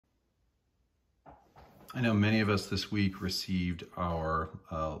I know many of us this week received our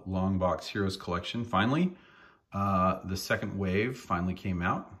Longbox Heroes collection. Finally, the second wave finally came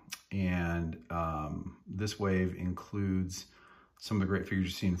out, and this wave includes some of the great figures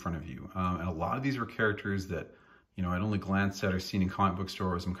you see in front of you. And a lot of these were characters that, you know, I'd only glanced at or seen in comic book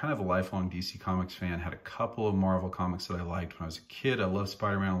stores. I'm kind of a lifelong DC Comics fan, had a couple of Marvel comics that I liked when I was a kid. I loved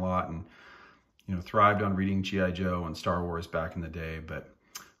Spider-Man a lot and, you know, thrived on reading G.I. Joe and Star Wars back in the day, but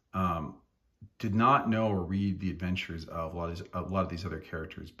did not know or read the adventures of a lot of these other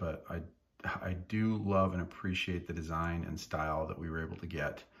characters, but I do love and appreciate the design and style that we were able to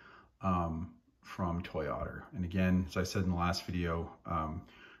get from ToyOtter. And again, as I said in the last video,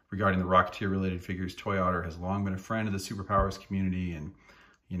 regarding the Rocketeer related figures, ToyOtter has long been a friend of the superpowers community and,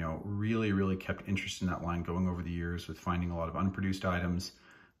 you know, really kept interest in that line going over the years with finding a lot of unproduced items.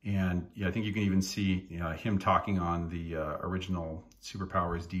 And yeah, I think you can even see him talking on the original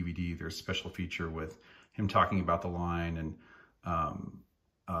Superpowers DVD. There's a special feature with him talking about the line and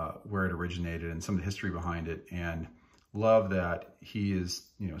where it originated and some of the history behind it. And love that he is,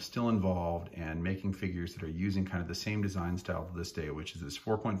 you know, still involved and making figures that are using kind of the same design style to this day, which is this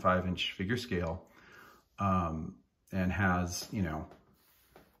 4.5-inch figure scale, and has, you know,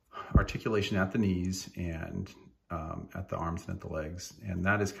 articulation at the knees and at the arms and at the legs. And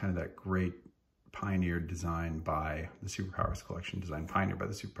that is kind of that great pioneered design by the Superpowers collection, pioneered by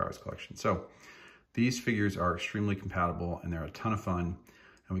the Superpowers collection. So these figures are extremely compatible and they're a ton of fun.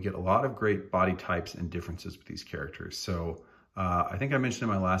 And we get a lot of great body types and differences with these characters. So I think I mentioned in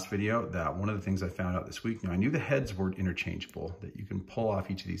my last video that one of the things I found out this week, now I knew the heads were interchangeable, that you can pull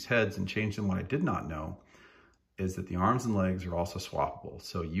off each of these heads and change them. What I did not know is that the arms and legs are also swappable.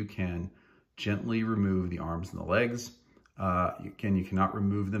 So you can gently remove the arms and the legs. Again, you cannot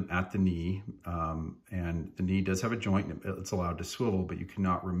remove them at the knee, and the knee does have a joint. It's allowed to swivel, but you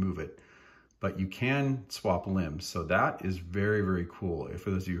cannot remove it. But you can swap limbs, so that is very cool for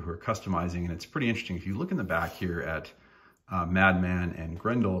those of you who are customizing, and it's pretty interesting. If you look in the back here at Madman and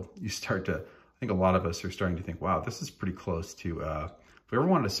Grendel, you start to, I think a lot of us are starting to think, wow, this is pretty close to, if you ever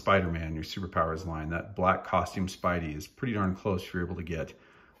wanted a Spider-Man in your Superpowers line, that black costume Spidey is pretty darn close if you're able to get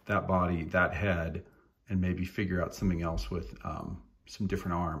that body, that head, and maybe figure out something else with some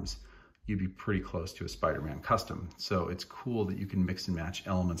different arms. You'd be pretty close to a Spider-Man custom. So it's cool that you can mix and match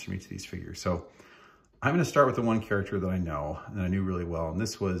elements from each of these figures. So I'm gonna start with the one character that I know, and I knew really well, and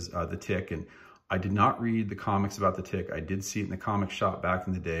this was the Tick. And I did not read the comics about the Tick. I did see it in the comic shop back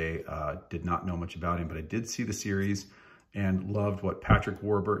in the day, did not know much about him, but I did see the series and loved what Patrick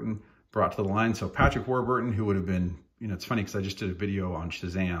Warburton brought to the line. So Patrick Warburton, who would have been, you know, it's funny because I just did a video on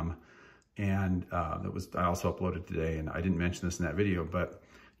Shazam, and I also uploaded today, and I didn't mention this in that video, but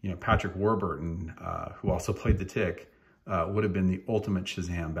you know, Patrick Warburton, who also played the Tick, would have been the ultimate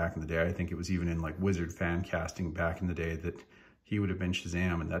Shazam back in the day. I think it was even in like Wizard fan casting back in the day that he would have been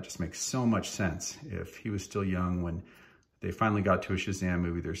Shazam, and that just makes so much sense. If he was still young when they finally got to a Shazam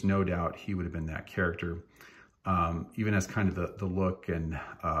movie, there's no doubt he would have been that character. Even as kind of the look and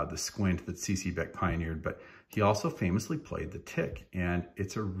the squint that C.C. Beck pioneered, but he also famously played the Tick, and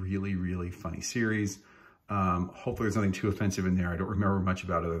it's a really funny series. Hopefully there's nothing too offensive in there. I don't remember much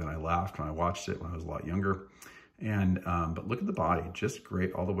about it other than I laughed when I watched it when I was a lot younger. And but look at the body, just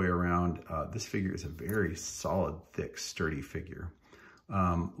great all the way around. This figure is a very solid, thick, sturdy figure.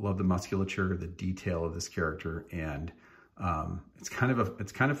 Love the musculature, the detail of this character, and it's kind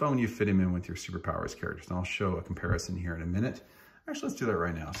of fun when you fit him in with your Superpowers characters. And I'll show a comparison here in a minute. Actually, let's do that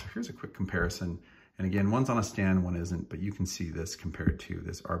right now. So here's a quick comparison. And again, one's on a stand, one isn't, but you can see this compared to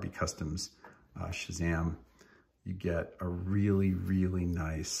this RB Customs Shazam. You get a really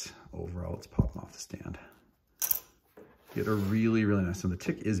nice overall. Let's pop him off the stand. You get a really nice. So the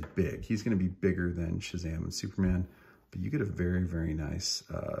Tick is big. He's going to be bigger than Shazam and Superman, but you get a very nice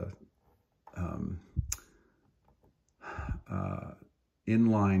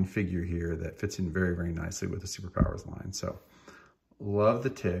inline figure here that fits in very nicely with the Superpowers line. So love the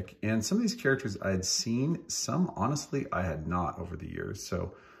Tick. And some of these characters I had seen, some honestly I had not over the years.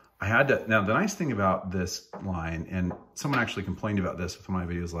 So I had to, now the nice thing about this line, and someone actually complained about this with one of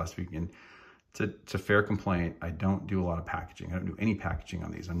my videos last week, and it's a fair complaint, I don't do a lot of packaging. I don't do any packaging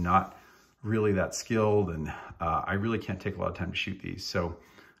on these. I'm not really that skilled, and I really can't take a lot of time to shoot these. So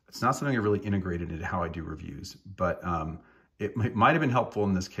it's not something I really integrated into how I do reviews, but it might have been helpful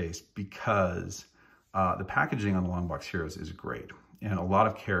in this case because the packaging on the Longbox Heroes is great. And a lot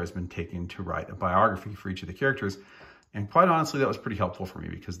of care has been taken to write a biography for each of the characters. And quite honestly, that was pretty helpful for me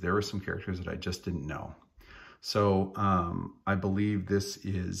because there were some characters that I just didn't know. So I believe this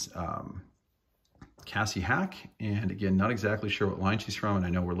is Cassie Hack. And again, not exactly sure what line she's from. And I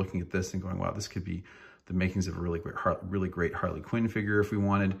know we're looking at this and going, wow, this could be the makings of a really great Harley Quinn figure if we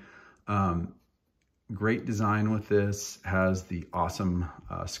wanted. Great design with this, has the awesome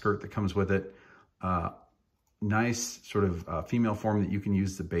skirt that comes with it. Nice sort of female form that you can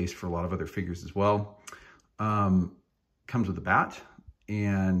use as the base for a lot of other figures as well. Comes with a bat.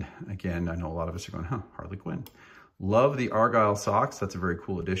 And again, I know a lot of us are going, huh, Harley Quinn. Love the Argyle socks. That's a very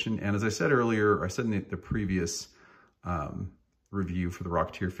cool addition. And as I said earlier, I said in the previous review for the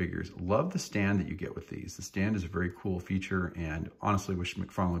Rocketeer figures, love the stand that you get with these. The stand is a very cool feature, and honestly wish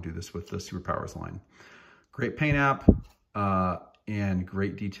McFarlane would do this with the Superpowers line. Great paint app, and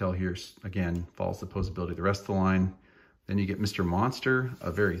great detail here. Again, follows the posability of the rest of the line. Then you get Mr. Monster,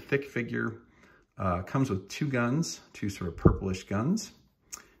 a very thick figure. Comes with two guns, two sort of purplish guns.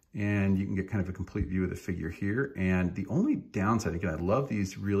 And you can get kind of a complete view of the figure here. And the only downside, again, I love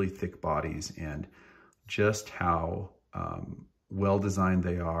these really thick bodies and just how well designed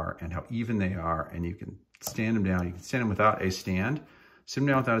they are and how even they are. And you can stand them down. You can stand them without a stand. Sit them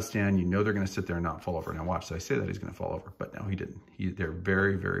down without a stand. You know they're going to sit there and not fall over. Now watch, so I say that he's going to fall over, but no, he didn't. They're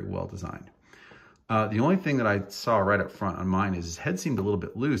very, very well designed. The only thing that I saw right up front on mine is his head seemed a little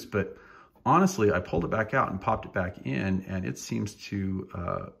bit loose, but honestly, I pulled it back out and popped it back in, and it seems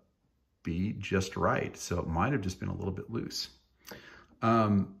to be just right. So it might have just been a little bit loose.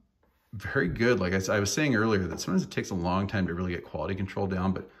 Very good. Like I was saying earlier, that sometimes it takes a long time to really get quality control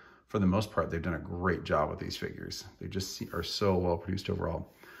down, but for the most part, they've done a great job with these figures. They just are so well produced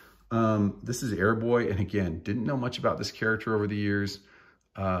overall. This is Airboy, and again, didn't know much about this character over the years,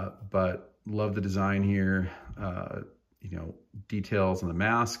 but love the design here. You know, details on the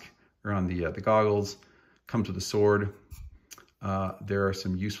mask or on the goggles. Comes with a sword. There are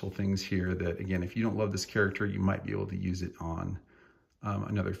some useful things here that, again, if you don't love this character, you might be able to use it on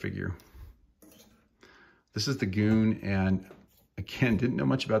another figure. This is the Goon, and again, didn't know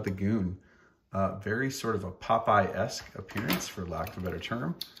much about the Goon. Very sort of a Popeye-esque appearance, for lack of a better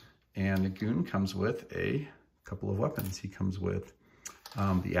term. And the Goon comes with a couple of weapons. He comes with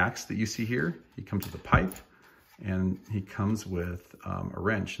the axe that you see here. He comes with a pipe, and he comes with a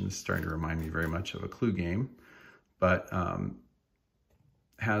wrench. And this is starting to remind me very much of a Clue game, but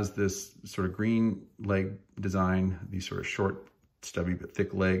has this sort of green leg design, these sort of short, stubby, but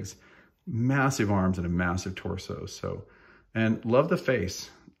thick legs, massive arms, and a massive torso. So, and love the face.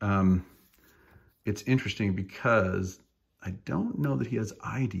 It's interesting because I don't know that he has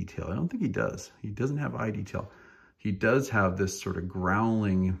eye detail. I don't think he does. He doesn't have eye detail. He does have this sort of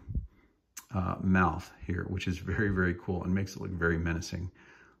growling mouth here, which is very, very cool and makes it look very menacing.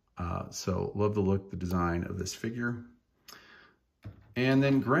 So love the look, the design of this figure. And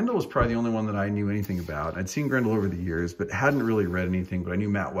then Grendel was probably the only one that I knew anything about. I'd seen Grendel over the years, but hadn't really read anything, but I knew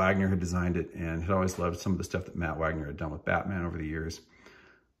Matt Wagner had designed it and had always loved some of the stuff that Matt Wagner had done with Batman over the years.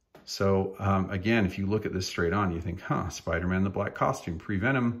 So again, if you look at this straight on, you think, huh, Spider-Man, the black costume,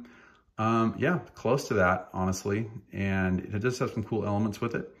 pre-Venom. Yeah, close to that, honestly. And it does have some cool elements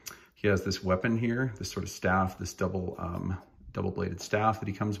with it. He has this weapon here, this sort of staff, this double-bladed staff that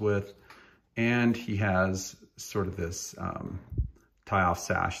he comes with. And he has sort of this tie-off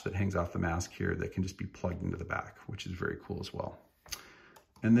sash that hangs off the mask here that can just be plugged into the back, which is very cool as well.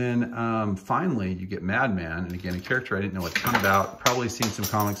 And then finally, you get Madman. And again, a character I didn't know a ton about. Probably seen some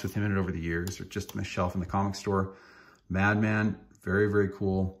comics with him in it over the years, or just on a shelf in the comic store. Madman, very, very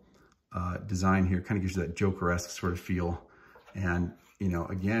cool design here. Kind of gives you that Joker-esque sort of feel. And, you know,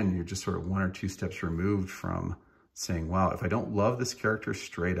 again, you're just sort of 1 or 2 steps removed from saying, wow, if I don't love this character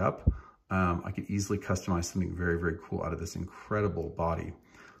straight up, I could easily customize something very, very cool out of this incredible body.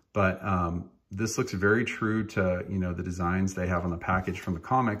 But this looks very true to, you know, the designs they have on the package from the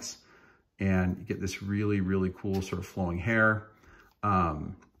comics. And you get this really, really cool sort of flowing hair.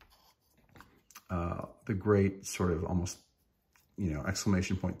 The great sort of almost, you know,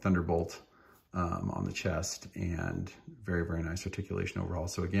 exclamation point thunderbolt on the chest, and very, very nice articulation overall.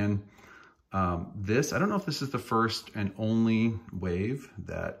 So again, this, I don't know if this is the first and only wave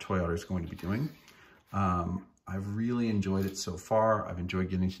that ToyOtter is going to be doing. I've really enjoyed it so far. I've enjoyed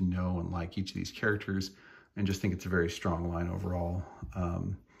getting to know and like each of these characters, and just think it's a very strong line overall.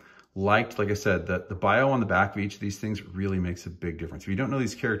 Liked, like I said, that the bio on the back of each of these things really makes a big difference. If you don't know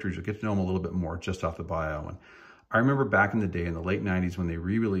these characters, you'll get to know them a little bit more just off the bio. And I remember back in the day, in the late 90s, when they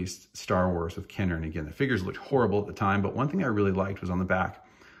re-released Star Wars with Kenner, and again, the figures looked horrible at the time, but one thing I really liked was on the back,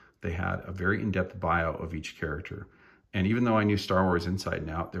 they had a very in-depth bio of each character. And even though I knew Star Wars inside and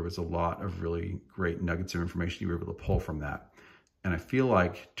out, there was a lot of really great nuggets of information you were able to pull from that. And I feel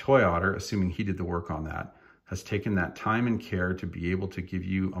like ToyOtter, assuming he did the work on that, has taken that time and care to be able to give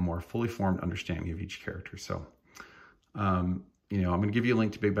you a more fully formed understanding of each character. So, you know, I'm going to give you a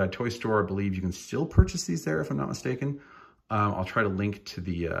link to Big Bad Toy Store. I believe you can still purchase these there, if I'm not mistaken. I'll try to link to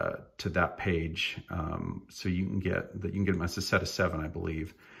the to that page so you can get them as a set of 7, I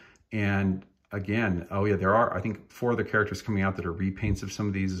believe. And again, oh yeah, there are, I think, 4 other characters coming out that are repaints of some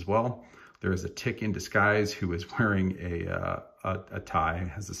of these as well. There is a Tick in disguise who is wearing a tie,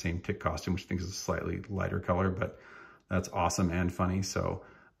 has the same Tick costume, which I think is a slightly lighter color, but that's awesome and funny. So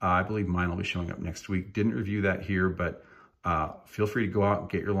I believe mine will be showing up next week. Didn't review that here, but feel free to go out and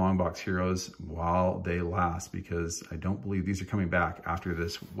get your Longbox Heroes while they last, because I don't believe these are coming back after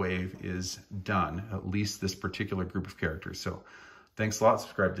this wave is done, at least this particular group of characters. So thanks a lot.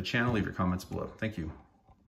 Subscribe to the channel. Leave your comments below. Thank you.